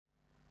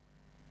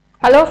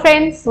Hello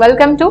friends,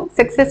 welcome to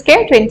Success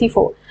Care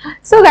 24.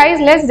 So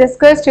guys, let's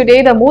discuss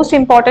today the most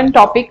important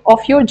topic of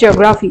your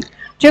geography.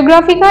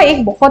 Geography का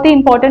एक बहुत ही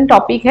important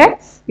topic है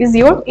is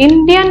your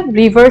Indian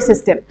river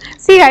system.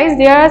 See guys,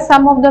 there are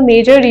some of the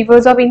major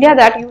rivers of India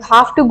that you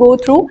have to go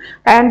through,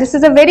 and this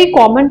is a very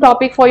common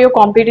topic for your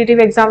competitive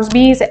exams,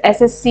 be it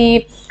SSC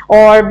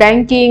और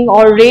banking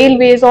और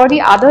railways और the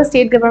other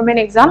state government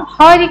exam.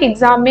 हर एक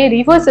exam में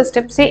river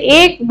system से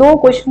एक दो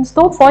questions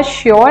तो for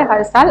sure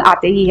हर साल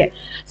आते ही है.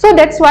 सो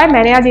दैट्स व्हाई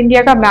मैंने आज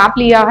इंडिया का मैप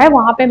लिया है,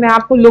 वहां पे मैं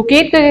आपको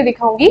लोकेट करके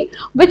दिखाऊंगी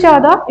which are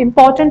the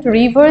important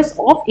rivers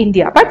of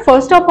India. But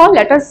first of all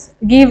let us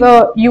give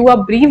you a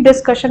brief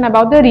discussion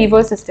about the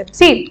river system.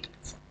 C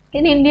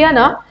in India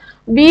ना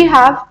we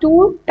have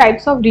two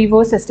types of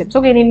river systems.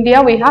 Okay, in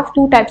India we have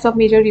two types of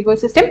major river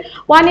system.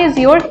 One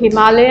is your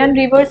Himalayan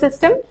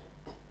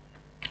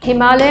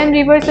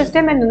river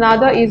system, and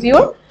another is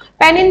your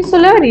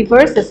peninsular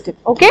river system.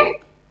 Okay,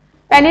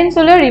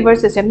 peninsular river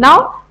system. Now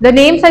the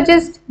name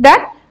suggests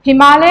that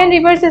Himalayan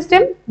river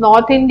system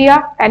North India,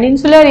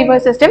 peninsular river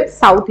system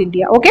South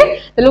India. Okay,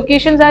 the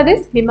locations are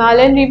this: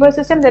 Himalayan river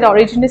system that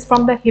originates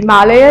from the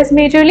Himalayas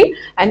majorly,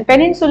 and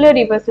peninsular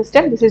river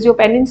system, this is your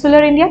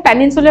peninsular India.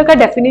 Peninsular का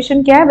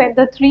definition क्या है? When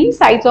the three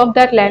sides of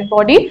that land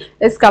body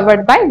is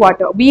covered by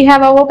water. We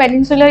have our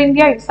peninsular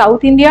India in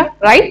South India,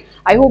 right?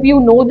 I hope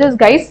you know this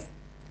guys.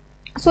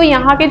 So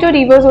यहाँ के जो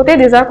rivers होते हैं,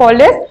 these are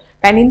called as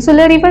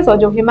peninsular reverse, और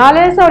जो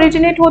हिमालय से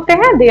originate होते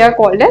हैं they are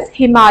called as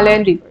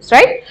Himalayan reverse,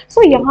 right.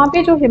 सो यहाँ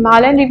पे जो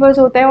हिमालयन रिवर्स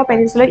होता है और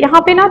पेनिनसुलर,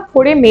 यहाँ पे ना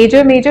थोड़े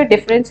मेजर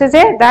डिफरेंसेस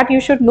है that you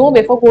should know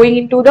before going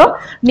into the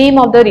name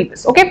of the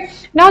reverse. Okay,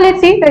 now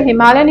let's see the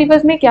Himalayan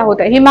reverse में क्या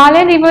होता है.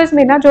 हिमालयन रिवर्स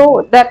में ना जो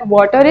that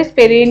water is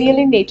perennial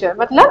in nature,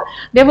 मतलब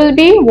there will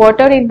be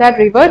water in that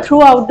river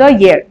through out the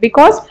year,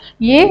 because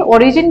ये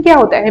origin क्या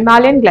होता है,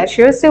 हिमालयन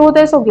ग्लेशियर्स से होता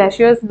है. सो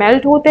ग्लेशियर्स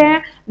मेल्ट होते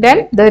हैं,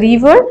 then the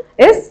river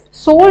is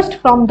sourced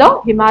from the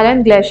Himalayan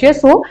glacier,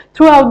 so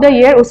throughout the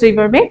year उस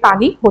river में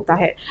पानी होता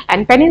है.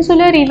 And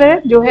peninsular river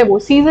जो है वो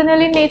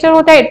seasonal in nature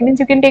होता है. It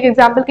means you can take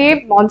example के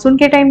मानसून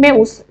के टाइम में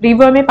उस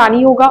river में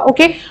पानी होगा,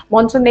 okay,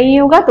 मानसून नहीं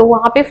होगा तो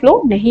वहां पे flow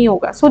नहीं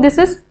होगा. So this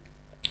is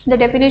the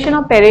definition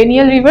of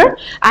perennial river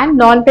and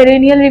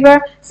non-perennial river.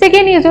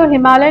 Second is your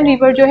Himalayan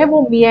river जो है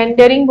वो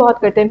meandering बहुत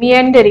करते हैं,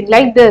 meandering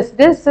like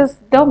this is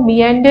the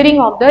meandering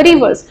of the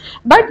rivers.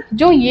 But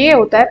जो ये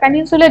होता है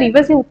peninsular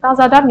river से उतना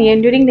ज्यादा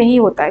meandering नहीं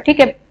होता है, ठीक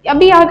है.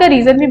 अभी यहाँ का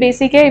रीजन भी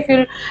बेसिक है. इफ यू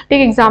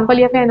टेक एग्जांपल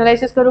या फिर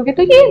एनालिसिस करोगे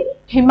तो ये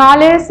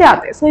हिमालय से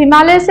आते हैं, सो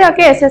हिमालय से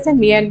आके ऐसे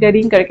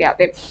meandering करके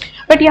आते हैं.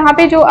 बट यहाँ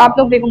पे जो आप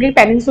लोग देखोगे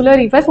पेनिनसुलर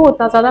रिवर्स वो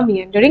उतना ज्यादा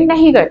meandering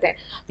नहीं करते हैं.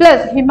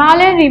 प्लस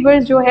हिमालयन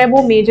रिवर्स जो है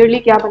वो मेजरली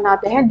क्या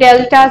बनाते हैं,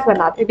 डेल्टास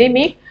बनाते हैं. They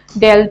make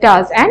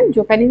deltas. एंड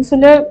जो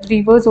पेनिनसुलर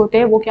रिवर्स होते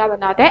हैं वो क्या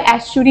बनाते हैं,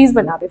 एस्चुरीज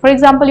बनाते हैं. For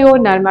example your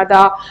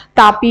Narmada,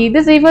 Tapi,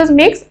 this reverse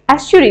makes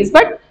estuaries.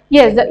 But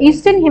yes, the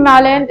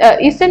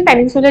eastern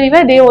peninsular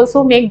river they also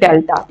make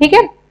delta. ठीक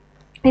है,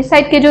 इस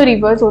साइड के जो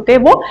रिवर्स होते हैं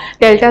वो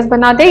डेल्टास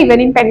बनाते हैं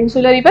even in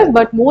peninsular reverse,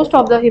 but most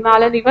of the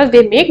Himalayan reverse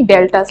they make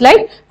deltas.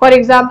 Like for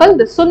example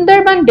the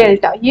Sundarban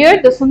delta.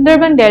 Here the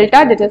Sundarban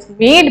delta that is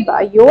made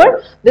by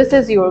your, this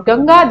is your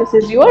Ganga, this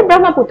is your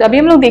Brahmaputra. अभी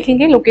हम लोग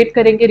देखेंगे, locate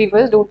करेंगे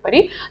reverse, don't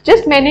worry.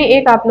 Just मैंने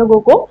एक आप लोगों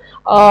को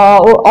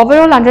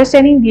ओवरऑल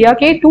अंडरस्टैंडिंग दिया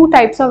कि two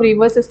types of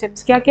river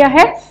systems क्या क्या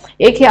है.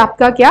 एक है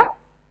आपका क्या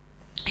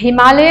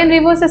Himalayan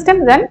river system,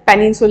 then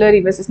peninsular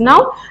river system.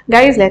 Now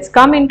guys, let's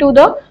come into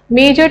the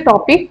major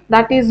topic,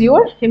 that is your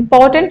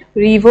important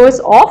rivers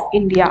of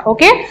India.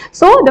 Okay,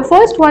 so the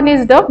first one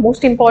is the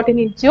most important,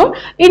 it's your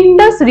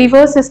Indus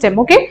river system.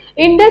 Okay,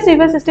 Indus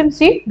river system,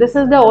 see this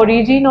is the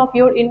origin of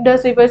your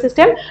Indus river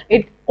system.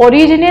 It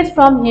originates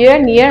from here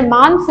near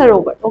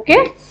Mansarovar.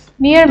 Okay,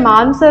 near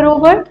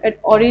Mansarovar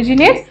it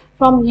originates.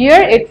 From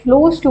here it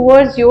flows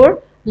towards your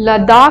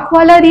Ladakh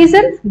वाला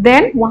reason,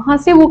 then वहां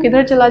से वो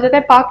किधर चला जाता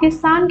है,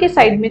 पाकिस्तान के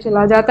side में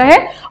चला जाता है.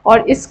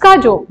 और इसका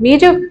जो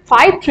मेजर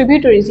 5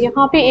 ट्रिब्यूटरीज,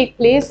 यहाँ पे एक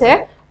प्लेस है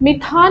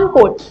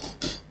Mithankot.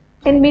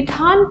 In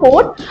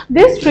Mithankot,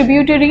 these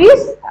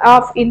tributaries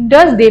of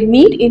Indus they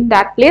meet in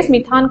that place.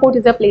 Mithankot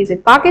is a place in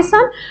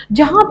Pakistan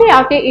जहाँ पे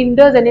आके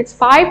Indus and its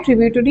 5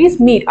 tributaries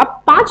meet.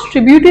 अब 5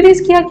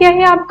 tributaries क्या क्या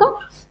है आपका,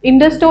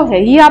 इंडस तो है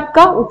ही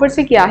आपका, ऊपर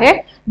से क्या है,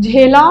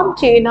 Jhelum,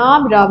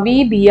 Chenab,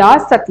 Ravi,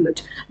 Beas,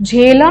 Sutlej.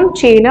 Jhelum,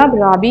 Chenab,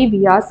 Ravi,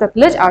 Beas,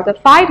 Sutlej are the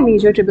 5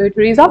 major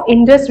tributaries of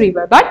Indus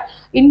river. But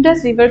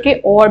Indus river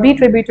के और भी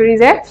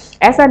ट्रिब्यूटरीज है,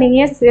 ऐसा नहीं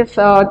है सिर्फ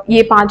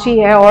ये 5 ही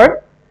है,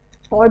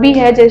 और भी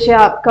है, जैसे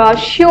आपका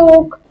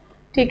श्योक,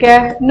 ठीक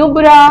है,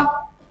 Nubra,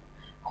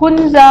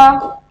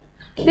 Hunza.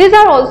 These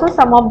are also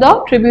some of the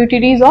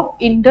tributaries of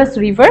Indus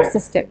river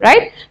system,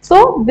 right? So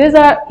these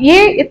are,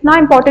 ये इतना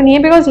important नहीं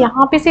है because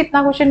यहाँ पे से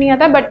इतना क्वेश्चन नहीं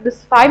आता, but this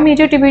 5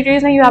 major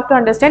tributaries you have to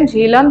understand: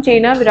 Jhelum,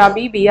 Chenab,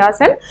 Ravi,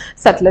 Bias and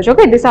Satluj.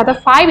 Okay, these are the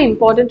 5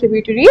 important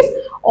tributaries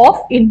of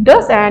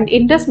Indus. And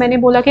Indus मैंने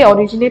बोला कि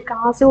originate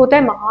कहाँ से होता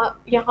है,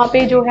 यहाँ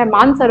पे जो है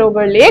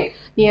मानसरोवर लेक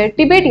नियर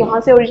टिबेट,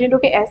 यहाँ से originate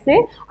होके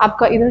ऐसे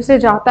आपका इधर से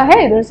जाता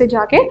है, इधर से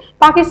जाके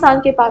पाकिस्तान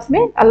के पास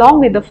में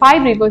along with the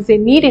 5 rivers they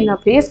meet in a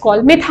place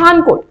called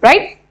Mithankot,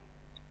 right?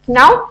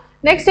 Now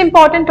Next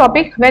important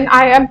topic, when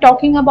I am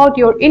talking about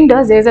your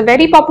Indus, there is a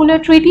very popular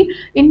treaty,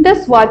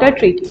 Indus Water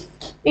Treaty.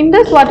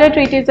 Indus Water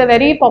Treaty is a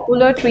very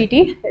popular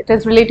treaty. It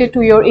is related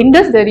to your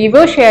Indus, the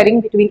river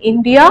sharing between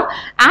India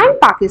and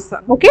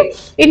Pakistan. Okay,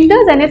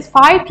 Indus and its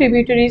 5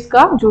 tributaries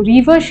का जो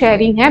river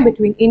sharing है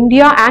between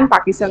India and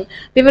Pakistan.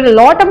 There were a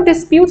lot of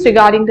disputes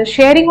regarding the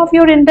sharing of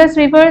your Indus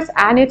rivers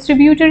and its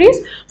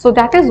tributaries. So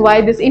that is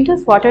why this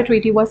Indus Water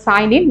Treaty was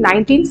signed in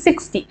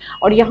 1960.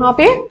 और यहाँ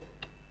पे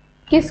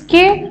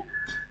किसके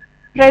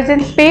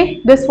presence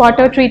पे this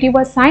water treaty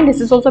was signed?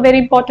 This is also very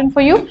important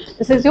for you.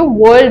 This is your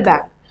World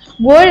Bank.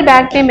 World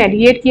Bank ने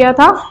mediate किया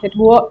था. It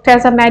worked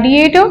as a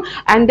mediator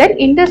and then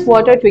Indus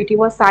Water Treaty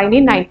was signed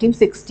in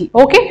 1960.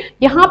 Okay?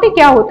 यहाँ पे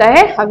क्या होता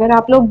है? अगर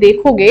आप लोग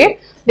देखोगे,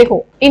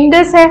 देखो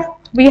Indus है,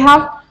 we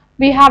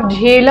have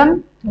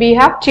Jhelum, we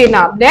have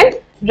Chenab, then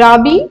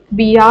Ravi,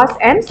 Bias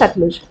and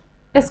Satluj.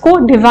 इसको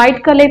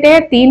डिवाइड कर लेते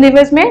हैं 3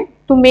 रिवर्स में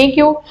to make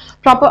you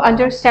proper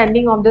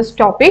understanding of this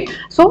topic.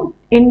 So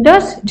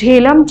Indus,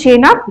 Jhelum,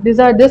 Chenab, these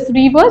are this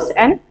rivers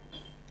and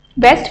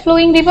west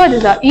flowing river,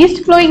 these are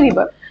east flowing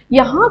river.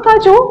 यहाँ का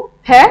जो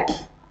है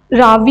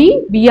Ravi,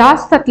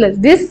 Bias, Satluj,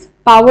 this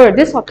power,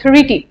 this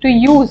authority to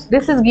use,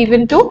 this is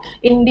given to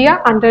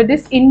India under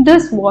this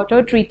Indus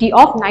Water Treaty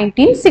of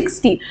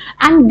 1960.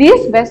 And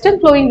this western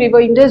flowing river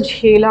Indus,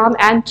 Jhelum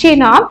and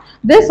Chenab,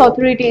 this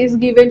authority is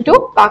given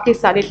to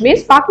Pakistan. It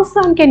means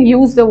Pakistan can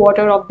use the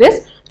water of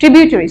this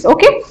tributaries.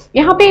 Okay,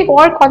 यहाँ पे एक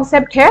और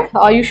concept है,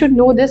 you should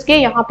know this कि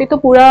यहाँ पे तो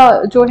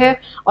पूरा जो है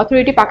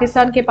authority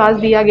पाकिस्तान के पास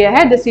दिया गया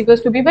है this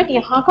rivers to be, but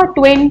यहाँ का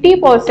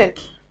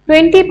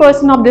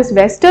 20% of this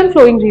western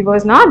flowing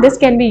rivers now this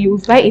can be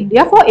used by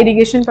India for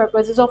irrigation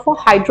purposes or for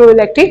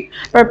hydroelectric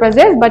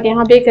purposes. But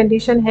यहाँ पे एक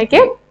condition है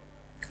कि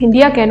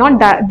इंडिया कैनॉट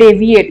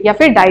डेविएट या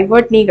फिर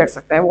डाइवर्ट नहीं कर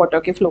सकता है वाटर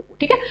के फ्लो को.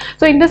 ठीक है,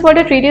 so Indus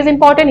water treaty is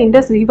important,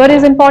 Indus river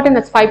is important,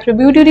 it's 5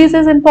 tributaries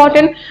is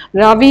important,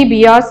 Ravi,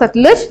 Beas,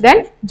 Sutlej,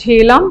 then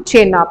Jhelum,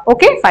 Chenab.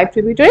 Okay, 5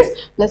 tributaries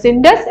plus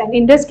Indus. And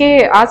Indus के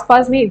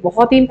आसपास में एक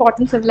बहुत ही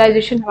इंपॉर्टेंट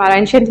सिविलाइजेशन हमारा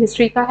एंशिएंट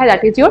हिस्ट्री का है,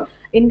 that is your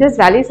Indus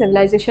valley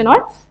civilisation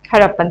और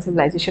Harappan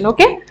civilisation.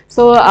 Okay,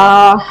 so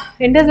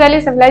Indus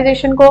valley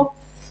civilisation को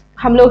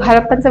हम लोग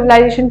हड़प्पन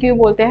सिविलाइजेशन क्यों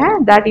बोलते हैं,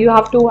 that you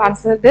have to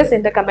answer this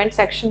in the comment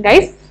section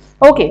guys.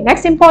 Okay,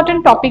 next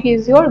important topic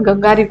is your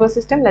Ganga river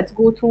system. Let's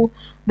go through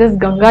this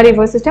Ganga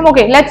river system.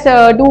 Okay, let's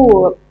do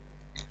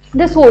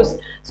the source.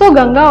 So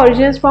Ganga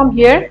originates from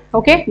here.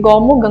 Okay,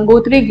 Gaumukh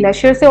Gangotri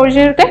glacier से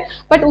originate होता है,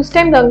 but उस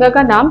time Ganga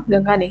का नाम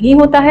गंगा नहीं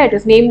होता है. It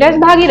is named as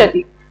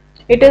Bhagirathi.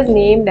 It is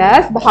named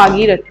as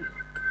Bhagirathi.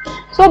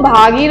 So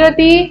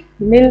Bhagirathi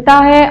मिलता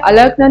है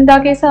अलकनंदा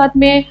के साथ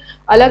में,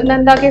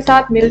 अलकनंदा के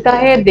साथ मिलता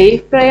है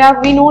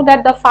Devprayag. We know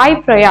that the 5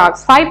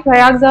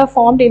 prayags are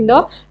formed in the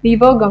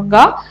river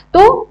Ganga.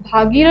 तो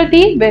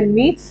Bhagirathi when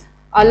meets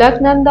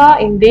Alaknanda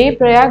in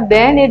Devprayag,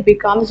 then it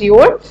becomes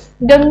your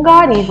Ganga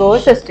river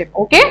system.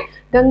 Okay,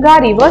 Ganga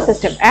river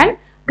system. And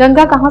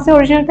Ganga कहाँ से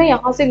ओरिजिनेट है,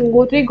 यहाँ से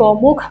गंगोत्री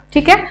गौमुख.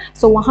 ठीक है,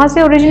 सो वहां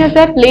से ओरिजिनेट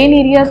है, प्लेन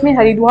एरियाज में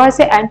हरिद्वार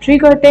से एंट्री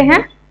करते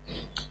हैं,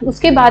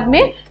 उसके बाद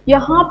में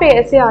यहाँ पे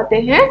ऐसे आते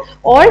हैं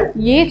और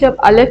ये जब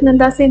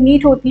अलकनंदा से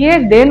मीट होती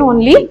है then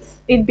only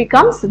it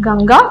becomes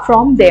Ganga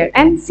from there.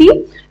 And see,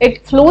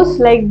 it flows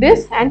like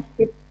this and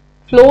it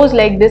flows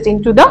like this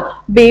into the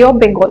Bay of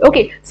Bengal.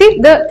 Okay, see,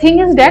 the thing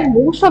is that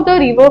most of the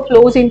river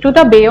flows into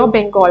the Bay of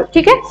Bengal.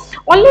 ठीक है,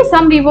 only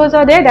some rivers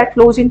are there that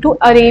flows into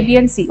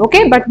Arabian Sea.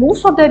 Okay, but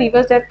most of the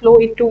rivers that flow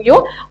into your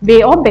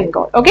Bay of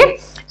Bengal. Okay,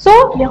 so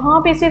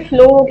यहाँ पे से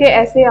flow होके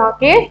ऐसे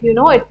आके you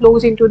know it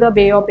flows into the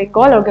Bay of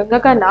Bengal. और गंगा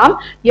का नाम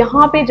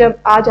यहाँ पे जब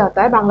आ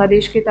जाता है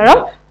बांग्लादेश की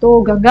तरफ तो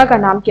गंगा का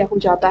नाम क्या हो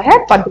जाता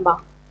है, पद्मा.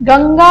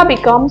 गंगा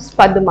becomes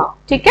पद्मा.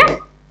 ठीक है,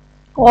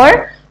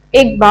 और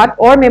एक बात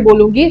और मैं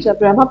बोलूंगी जब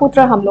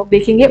ब्रह्मपुत्र हम लोग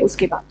देखेंगे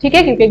उसके बाद. ठीक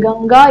है, क्योंकि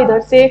गंगा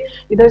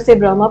इधर से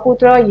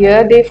ब्रह्मपुत्र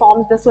ये दे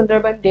forms the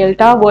Sundarban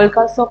delta, world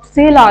का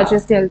सबसे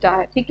लार्जेस्ट डेल्टा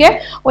है. ठीक है,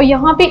 और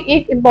यहाँ पे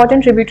एक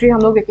इंपॉर्टेंट ट्रिब्यूटरी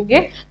हम लोग देखेंगे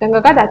गंगा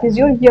का, that is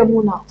your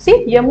Yamuna. C,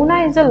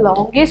 Yamuna is the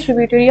longest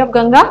tributary of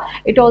Ganga.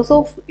 It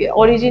also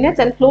originates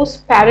and flows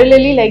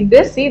parallelly like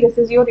this. C, this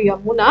is your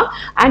Yamuna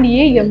and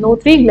ये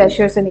यमुनोत्री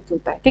ग्लेशियर से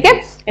निकलता है. ठीक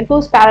है, it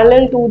flows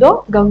parallel to the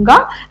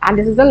Ganga and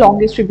this is the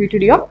longest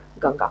tributary of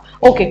Ganga.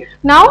 Okay,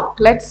 now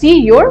let's see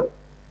your,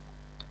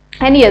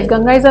 and yes,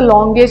 Ganga is the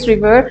longest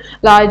river,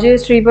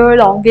 largest river,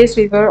 longest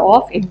river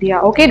of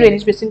India. Okay,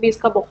 drainage basin भी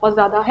इसका बहुत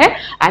ज़्यादा है.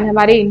 and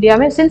हमारे India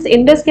में since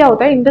Indus क्या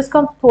होता है, Indus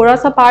का थोड़ा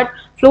सा part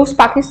flows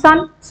Pakistan,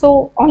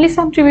 so only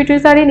some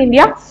tributaries are in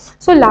India.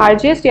 So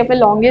largest या फिर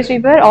longest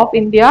river of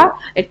India,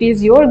 it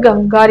is your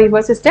Ganga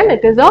river system.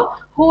 It is a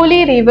holy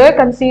river,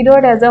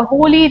 considered as a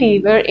holy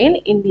river in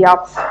India.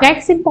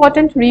 Next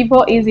important river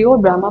is your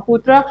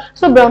Brahmaputra.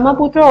 So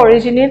Brahmaputra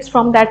originates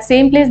from that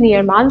same place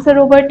near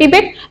Mansarovar,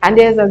 Tibet, and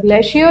there is a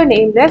glacier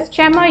named as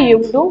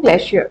Chema-Yungdung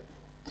glacier.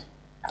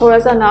 थोड़ा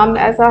सा नाम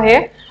ऐसा है,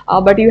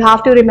 but you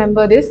have to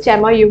remember this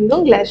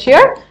Chema-Yungdung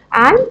glacier.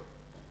 And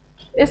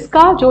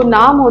इसका जो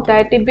नाम होता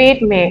है तिब्बत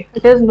में,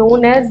 it is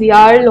known as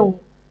Yarlung.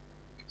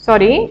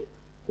 Sorry,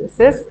 this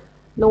is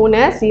known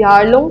as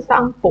Yarlung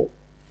Sangpo.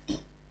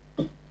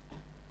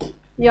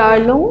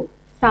 Yarlung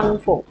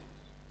Sangfo.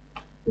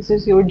 This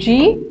is your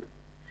G.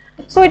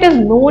 So it is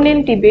known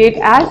in Tibet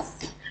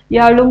as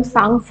Yarlung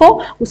Sangfo.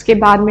 उसके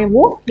बाद में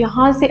वो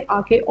यहाँ से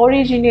आके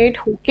ओरिजिनेट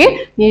होके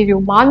ये जो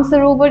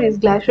मानसरोवर इस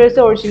ग्लेशियर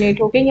से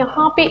ओरिजिनेट होके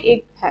यहाँ पे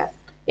एक है,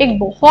 एक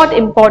बहुत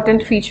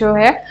इंपॉर्टेंट फीचर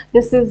है.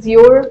 This is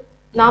your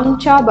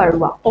नामचा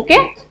Barwa.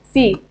 Okay,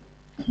 C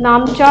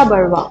नामचा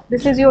Barwa.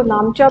 This is your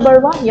नामचा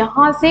Barwa.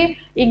 यहाँ से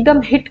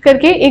एकदम हिट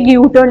करके एक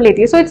यू टर्न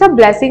लेती है. So it's a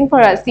blessing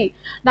for us. C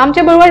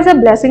नामचा Barwa is a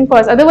blessing for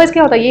us. Otherwise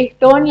क्या होता है, ये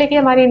टर्न लेके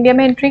हमारे इंडिया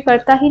में एंट्री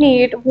करता ही नहीं.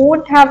 It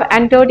won't have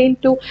entered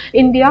into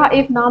India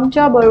if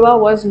नामचा Barwa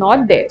was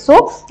not there. So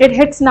it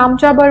hits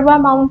नामचा Barwa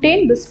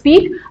mountain, the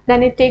peak,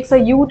 then it takes a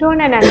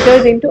U-turn and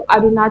enters into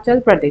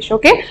Arunachal Pradesh.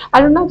 Okay,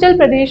 Arunachal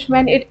Pradesh,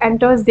 when it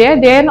enters there,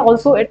 then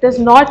also it is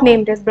not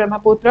named as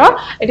Brahmaputra.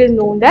 It is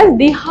known as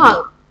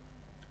Dihang.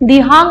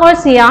 Dihang or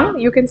Siang,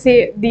 you can say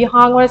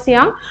Dihang or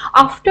Siang.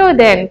 After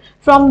then,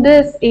 from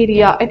this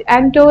area, it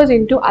enters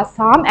into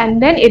Assam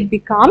and then it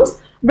becomes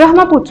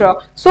Brahmaputra.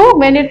 So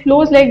when it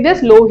flows like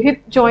this,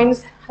 Lohit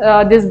joins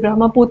this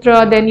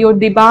Brahmaputra, then your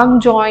Dibang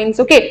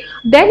joins. Okay,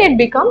 then it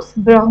becomes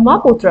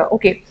Brahmaputra.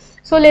 Okay.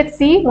 So let's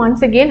see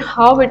once again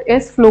how it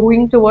is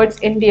flowing towards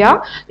India.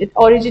 It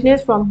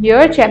originates from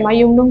here,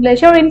 Chemayungdong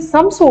Glacier. In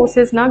some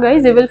sources, now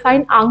guys, they will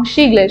find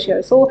Angshi Glacier.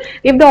 So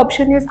if the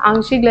option is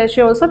Angshi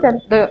Glacier also,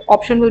 then the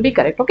option will be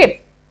correct. Okay.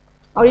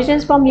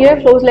 Origins from here,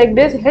 flows like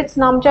this, hits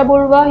Namcha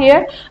Barwa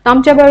here.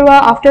 Namcha Barwa,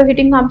 after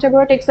hitting Namcha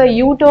Barwa, takes a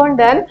U-turn,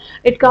 then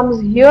it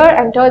comes here,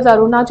 enters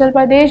Arunachal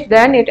Pradesh,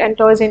 then it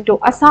enters into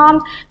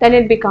Assam, then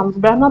it becomes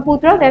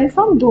Brahmaputra, then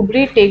from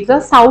Dhubri it takes a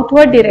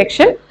southward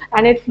direction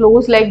and it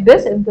flows like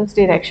this in this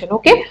direction.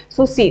 Okay,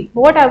 so see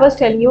what I was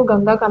telling you,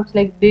 Ganga comes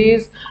like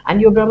this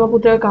and your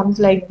Brahmaputra comes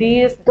like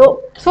this.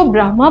 So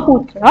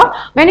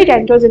Brahmaputra, when it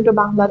enters into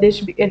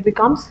Bangladesh, it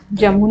becomes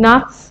Jamuna.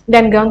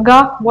 Then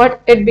Ganga,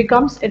 what it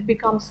becomes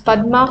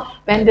Padma.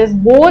 When this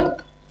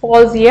both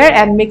falls here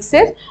and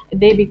mixes,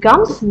 they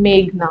becomes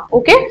Meghna.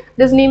 Okay,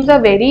 these names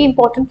are very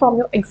important from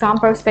your exam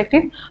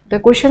perspective. The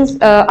questions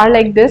are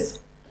like this.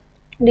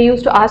 They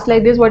used to ask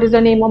like this, what is the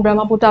name of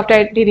Brahmaputra after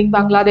entering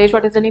Bangladesh,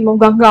 what is the name of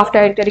Ganga after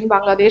entering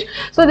Bangladesh.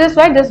 So this is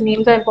why these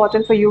names are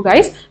important for you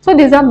guys. So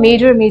these are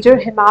major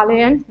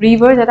Himalayan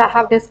rivers that I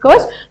have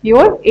discussed: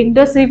 your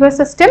Indus river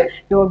system,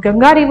 your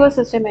Ganga river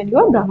system and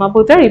your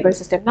Brahmaputra river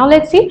system. Now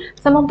let's see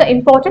some of the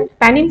important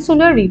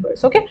peninsular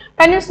rivers. Okay,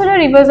 peninsular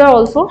rivers are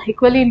also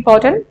equally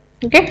important.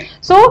 Okay,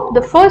 so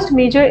the first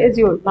major is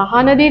your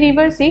Mahanadi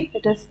river. See,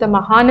 it is the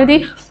Mahanadi.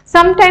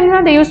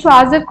 Sometimes they used to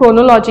ask the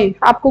chronology.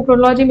 आपको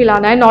chronology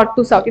मिलाना है north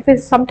to south. If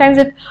it's,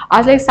 sometimes it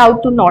asks like south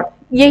to north.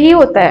 यही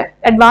होता है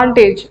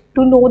advantage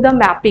to know the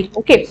mapping.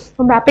 Okay,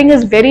 so mapping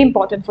is very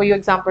important for your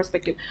exam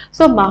perspective.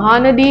 So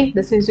Mahanadi,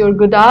 this is your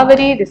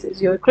Godavari, this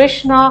is your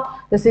Krishna,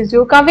 this is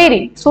your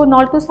Kaveri. So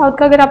north to south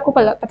का अगर आपको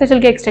पता चल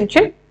गया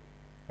extension,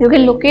 you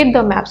can locate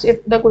the maps if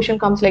the question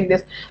comes like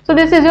this. So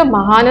this is your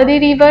Mahanadi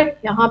river.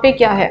 यहाँ पे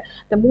क्या है?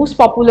 The most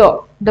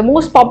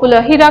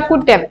popular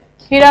Hirakud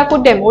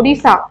Dam,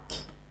 Odisha.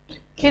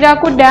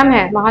 Hirakud Dam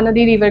है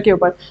Mahanadi river के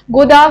ऊपर.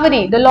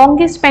 Godavari, the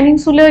longest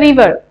peninsular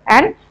river,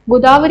 and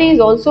Godavari is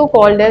also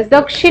called as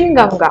Dakshin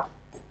Ganga.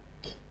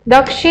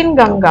 Dakshin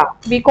Ganga.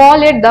 We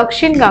call it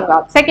Dakshin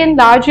Ganga, second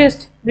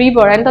largest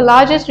river and the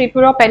largest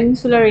river of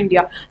peninsular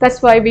India.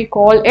 That's why we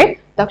call it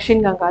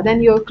Dakshin Ganga.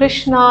 Then your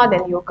Krishna,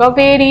 then your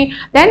Kaveri.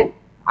 Then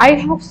I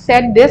have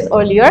said this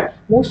earlier,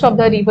 most of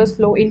the rivers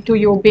flow into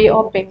your Bay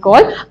of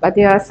Bengal, but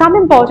there are some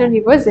important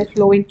rivers that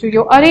flow into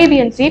your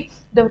Arabian Sea.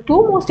 The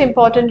two most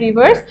important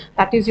rivers,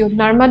 that is your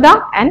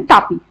Narmada and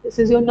Tapi. This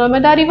is your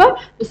Narmada river,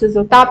 this is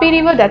your Tapi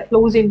river that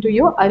flows into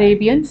your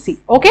Arabian Sea.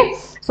 Okay,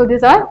 so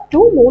these are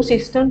two most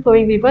eastern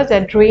flowing rivers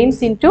that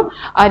drains into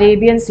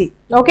Arabian Sea.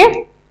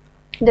 Okay,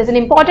 there's an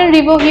important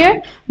river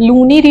here,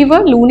 Luni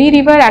river. Luni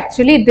river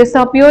actually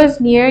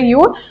disappears near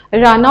your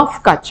run of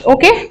Kutch.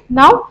 Okay,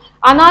 now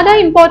another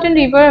important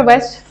river,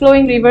 west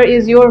flowing river,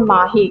 is your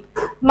Mahi.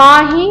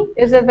 Mahi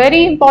is a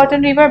very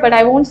important river, but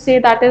I won't say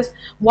that is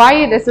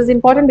why this is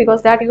important,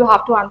 because that you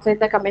have to answer in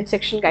the comment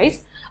section,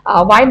 guys.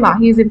 Why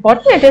Mahi is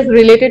important? It is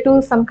related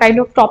to some kind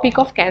of topic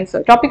of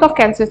cancer. Topic of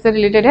cancer is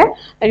related here,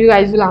 and you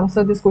guys will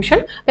answer this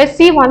question. Let's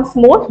see once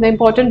more the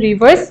important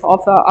rivers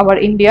of our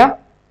India.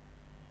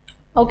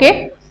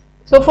 Okay,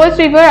 so first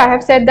river I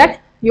have said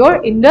that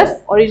your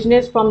Indus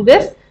originates from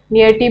this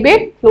near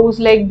Tibet,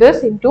 flows like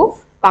this into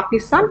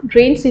Pakistan,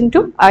 drains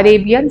into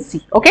Arabian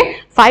Sea.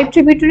 Okay, 5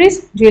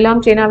 tributaries: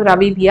 Jhelum, Chenab,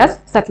 Ravi, Bias,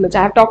 Satluj.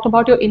 I have talked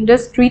about your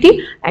Indus Treaty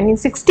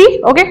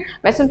 1960. Okay,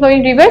 western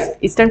flowing rivers,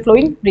 eastern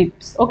flowing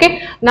rivers.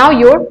 Okay, now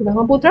your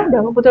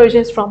Brahmaputra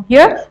originates from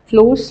here,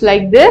 flows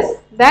like this.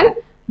 Then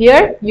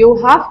here you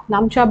have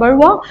Namcha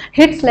Barwa,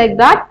 hits like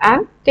that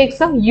and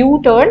takes a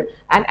U-turn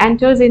and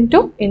enters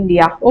into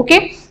India.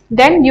 Okay,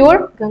 then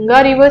your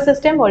Ganga river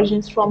system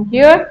originates from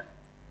here,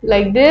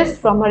 like this,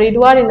 from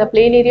Haridwar in the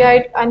plain area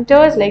it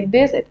enters like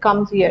this, it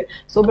comes here.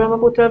 So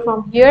Brahmaputra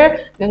from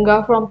here,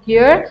 Ganga from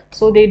here,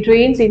 so they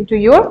drains into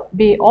your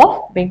Bay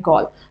of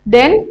Bengal.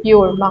 Then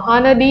your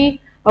Mahanadi,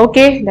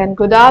 okay, then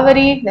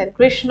Godavari, then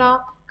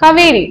Krishna,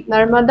 Kaveri,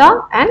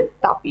 Narmada and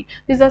Tapi.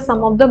 These are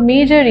some of the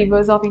major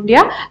rivers of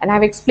India, and I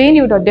have explained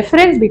you the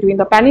difference between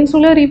the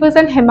peninsular rivers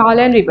and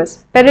Himalayan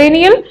rivers.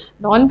 Perennial,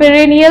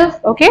 non-perennial,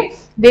 okay.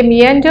 They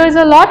meanders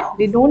a lot,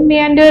 they don't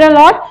meander a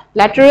lot,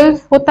 lateral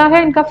hota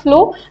hai inka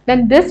flow.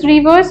 Then this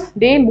rivers,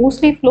 they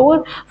mostly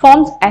flow,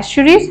 forms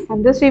estuaries,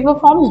 and this river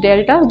forms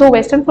deltas, though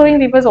western flowing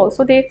rivers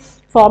also they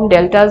form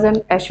deltas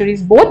and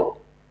estuaries both.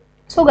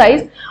 So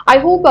guys, I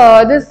hope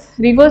this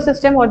river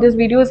system or this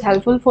video is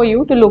helpful for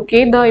you to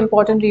locate the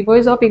important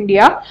rivers of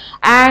India,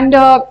 and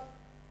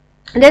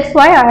that's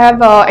why I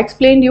have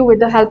explained you with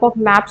the help of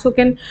maps. So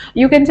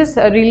you can just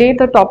relate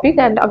the topic,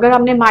 and अगर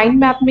हमने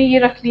mind map में ये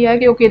रख लिया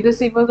कि okay this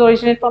rivers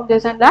originate from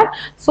this and that,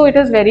 so it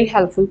is very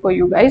helpful for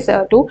you guys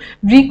to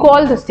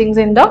recall these things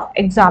in the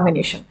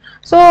examination.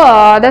 So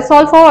that's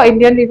all for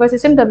Indian river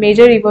system, the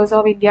major rivers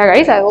of India,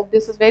 guys. I hope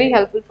this is very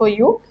helpful for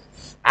you.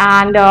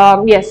 And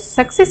yes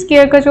success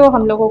care का जो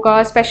हम लोगों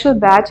का special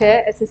batch है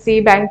SSC,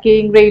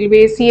 banking,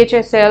 railway,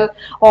 CHSL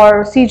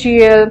और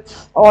CGL,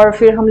 और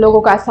फिर हम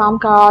लोगों का असम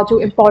का जो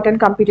इम्पोर्टेंट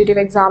कॉम्पिटिटिव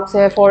एग्जाम्स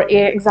है फॉर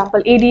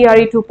एग्जांपल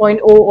ADRE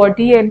 2.0 और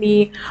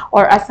DME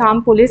और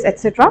असम पुलिस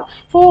एक्सेट्रा,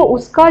 तो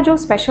उसका जो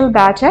स्पेशल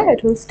बैच है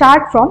इट विल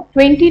स्टार्ट फ्रॉम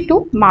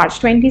 22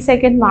 मार्च,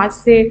 22 मार्च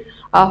से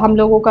हम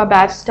लोगों का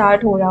बैच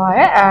स्टार्ट हो रहा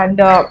है.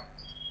 And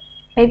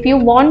if you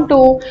want to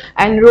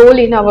enroll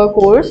in our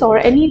course or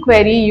any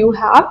query you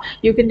have,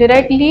 you can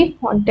directly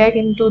contact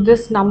into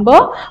this number.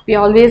 We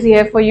are always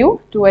here for you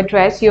to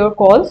address your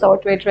calls or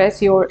to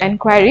address your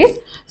enquiries.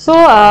 So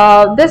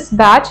this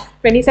batch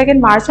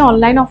 22nd March से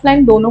online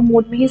offline दोनों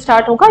mode में ही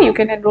start होगा. You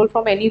can enroll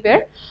from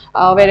anywhere,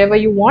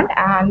 wherever you want,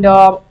 and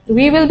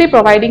we will be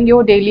providing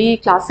you daily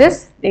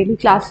classes, daily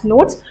class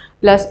notes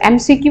plus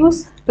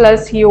MCQs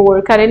plus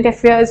your current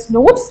affairs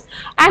notes,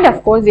 and of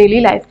course daily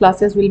live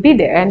classes will be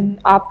there. And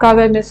आपका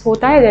अगर miss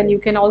होता है then you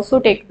can also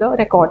take the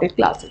recorded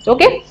classes.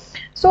 Okay,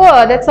 so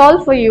that's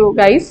all for you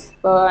guys,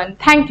 and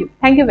thank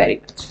you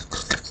very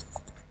much.